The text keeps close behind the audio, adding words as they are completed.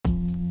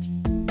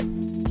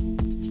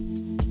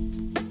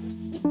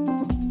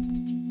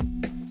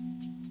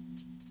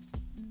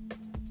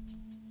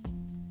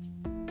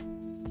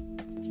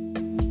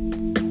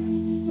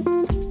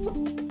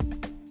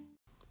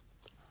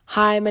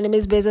Hi, my name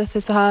is Beza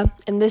Fisaha,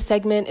 and this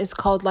segment is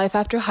called Life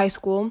After High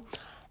School.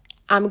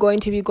 I'm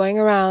going to be going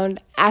around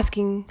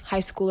asking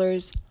high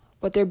schoolers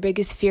what their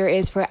biggest fear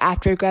is for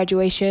after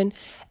graduation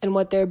and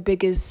what their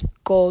biggest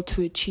goal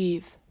to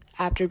achieve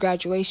after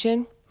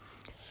graduation.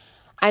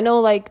 I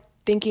know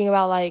thinking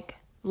about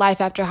life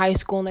after high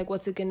school and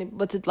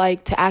what's it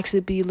like to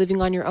actually be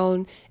living on your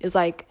own is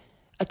a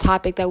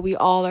topic that we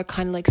all are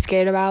kind of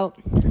scared about.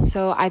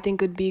 So I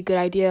think it would be a good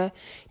idea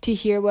to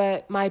hear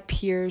what my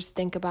peers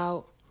think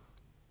about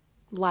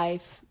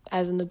life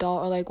as an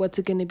adult, or what's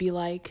it going to be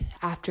like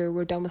after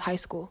we're done with high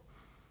school.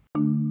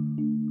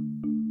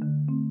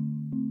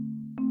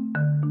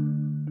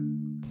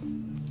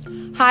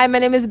 Hi, my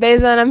name is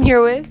Beza and I'm here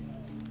with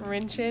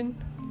Rinchin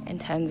and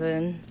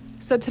Tenzin.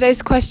 So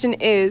today's question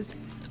is,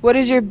 what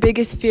is your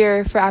biggest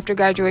fear for after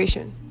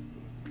graduation?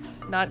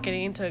 Not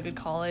getting into a good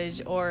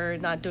college or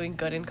not doing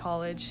good in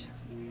college.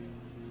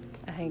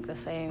 I think the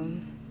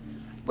same.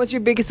 What's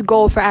your biggest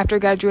goal for after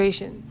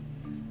graduation?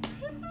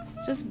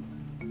 Just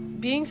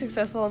being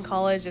successful in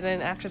college, and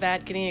then after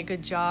that getting a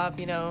good job,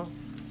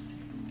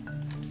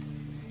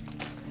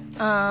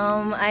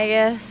 I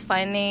guess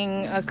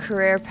finding a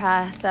career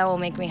path that will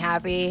make me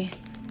happy.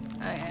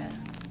 Oh, yeah.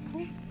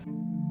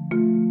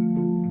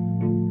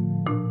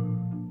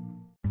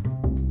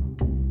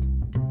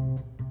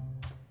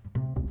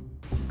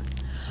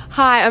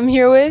 Hi, I'm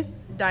here with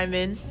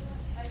Diamond.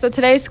 So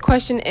today's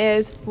question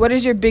is, what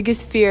is your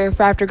biggest fear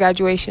for after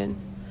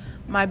graduation?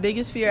 My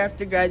biggest fear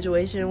after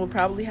graduation will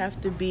probably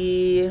have to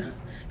be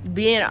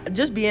being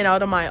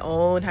out on my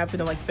own,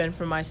 having to fend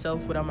for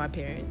myself without my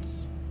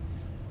parents.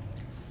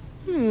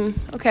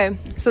 Okay.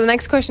 So the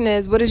next question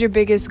is, what is your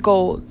biggest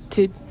goal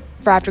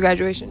for after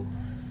graduation?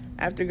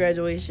 After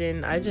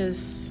graduation,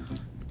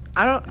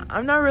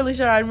 I'm not really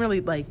sure. I didn't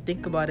really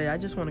think about it. I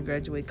just want to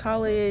graduate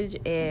college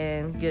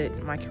and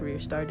get my career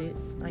started,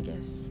 I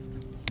guess.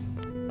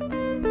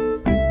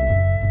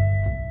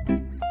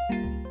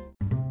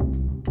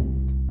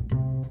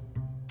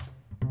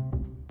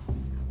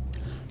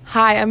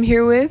 Hi, I'm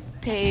here with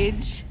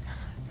Paige.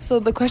 So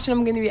the question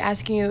I'm going to be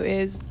asking you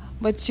is,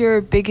 what's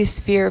your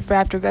biggest fear for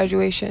after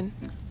graduation?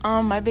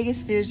 My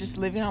biggest fear is just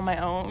living on my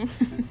own.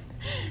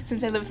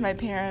 Since I live with my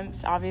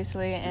parents,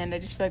 obviously, and I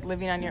just feel like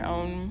living on your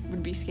own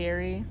would be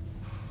scary.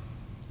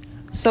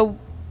 So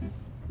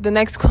the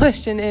next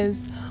question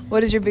is,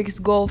 what is your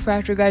biggest goal for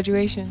after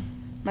graduation?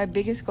 My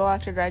biggest goal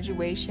after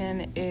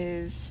graduation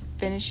is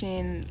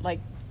finishing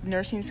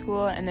nursing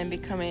school and then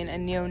becoming a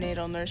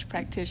neonatal nurse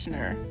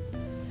practitioner.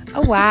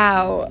 Oh,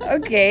 wow.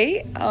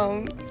 Okay.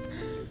 I'm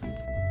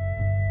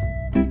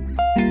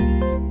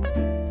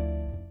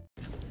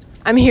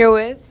here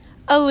with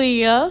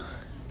Aaliyah.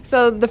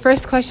 So the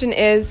first question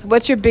is,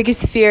 what's your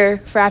biggest fear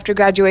for after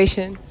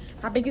graduation?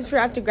 My biggest fear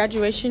after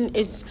graduation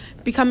is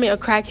becoming a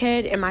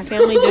crackhead and my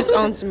family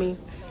disowns me.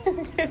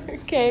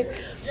 Okay.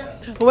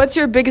 What's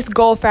your biggest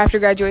goal for after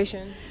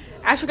graduation?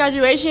 After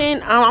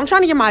graduation, I'm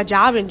trying to get my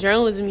job in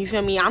journalism, you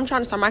feel me? I'm trying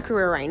to start my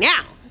career right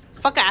now.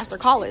 Fuck it after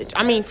college.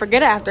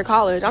 Forget it after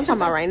college. I'm talking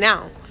about right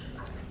now.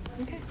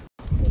 Okay.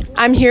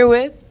 I'm here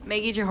with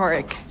Maggie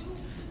Jahorik.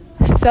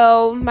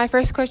 So my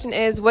first question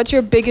is, what's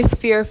your biggest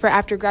fear for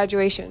after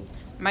graduation?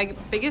 My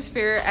biggest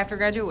fear after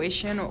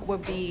graduation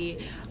would be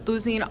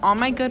losing all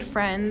my good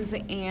friends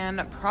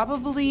and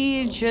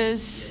probably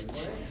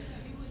just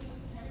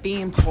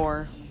being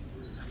poor.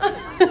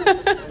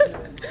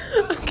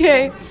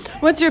 Okay.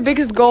 What's your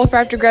biggest goal for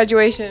after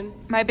graduation?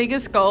 My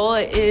biggest goal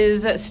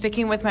is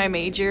sticking with my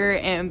major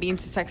and being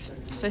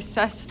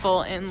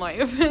successful in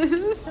life.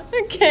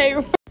 Okay.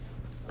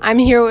 I'm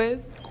here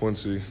with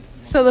Quincy.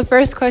 So the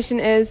first question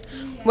is,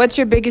 what's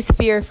your biggest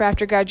fear for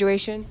after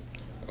graduation?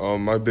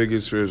 My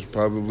biggest fear is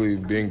probably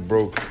being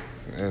broke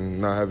and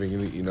not having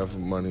enough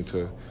money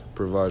to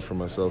provide for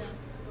myself.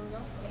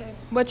 Okay.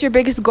 What's your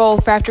biggest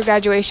goal for after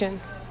graduation?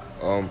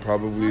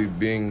 Probably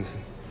being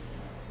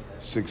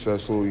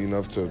successful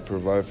enough to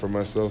provide for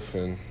myself,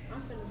 and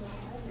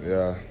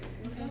yeah.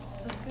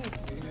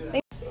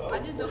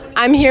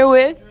 I'm here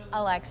with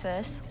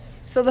Alexis.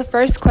 So the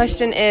first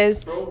question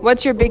is,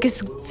 what's your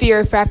biggest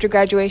fear for after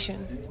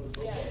graduation?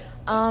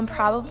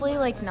 Probably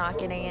not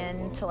getting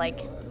into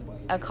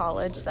a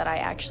college that I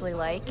actually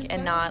like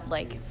and not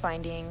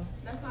finding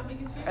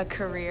a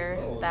career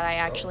that I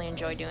actually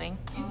enjoy doing.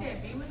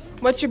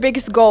 What's your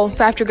biggest goal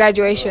for after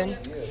graduation?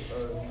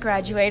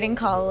 Graduating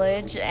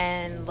college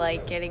and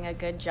getting a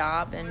good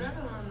job, and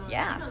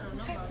yeah.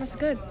 That's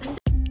good.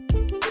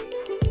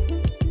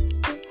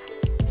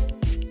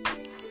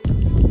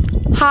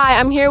 Hi,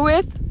 I'm here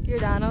with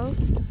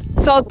Jordanos.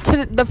 So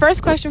the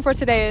first question for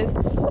today is,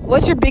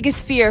 what's your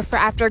biggest fear for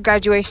after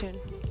graduation?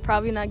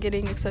 Probably not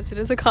getting accepted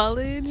as a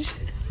college.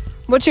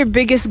 What's your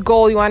biggest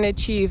goal you want to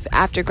achieve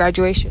after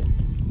graduation?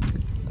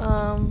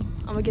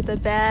 I'm gonna get the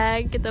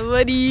bag, get the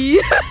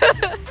money.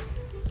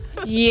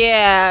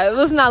 Yeah,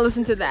 let's not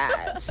listen to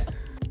that.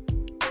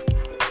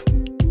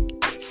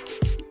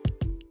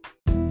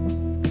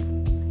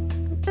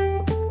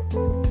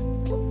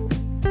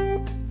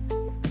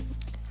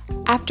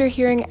 After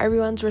hearing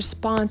everyone's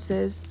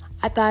responses,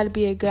 I thought it'd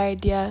be a good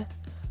idea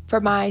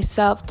for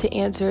myself to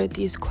answer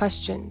these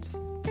questions.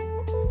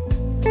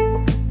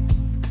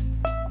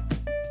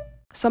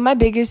 So my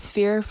biggest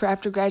fear for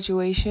after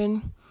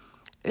graduation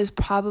is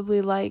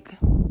probably like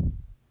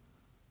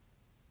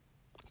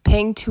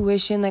paying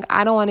tuition. Like,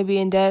 I don't want to be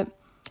in debt.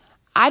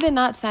 I did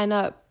not sign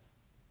up.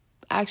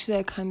 Actually,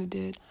 I kind of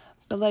did.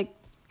 But like,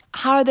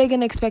 how are they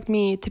going to expect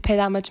me to pay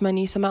that much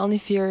money? So my only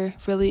fear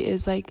really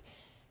is like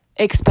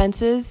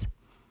expenses.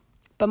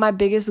 But my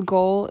biggest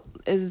goal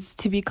is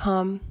to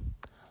become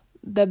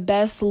the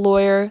best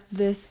lawyer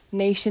this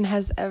nation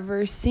has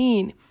ever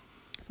seen.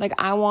 Like,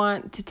 I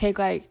want to take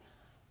like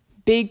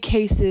big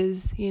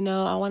cases, you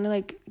know. I want to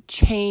like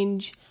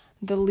change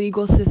the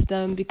legal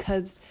system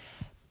because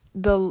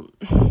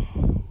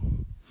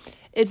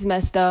it's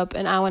messed up,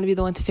 and I want to be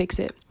the one to fix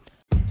it.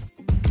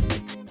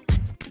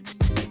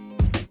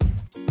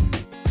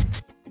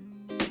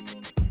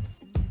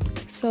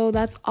 So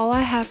that's all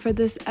I have for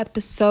this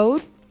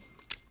episode.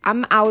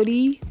 I'm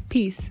outie.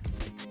 Peace.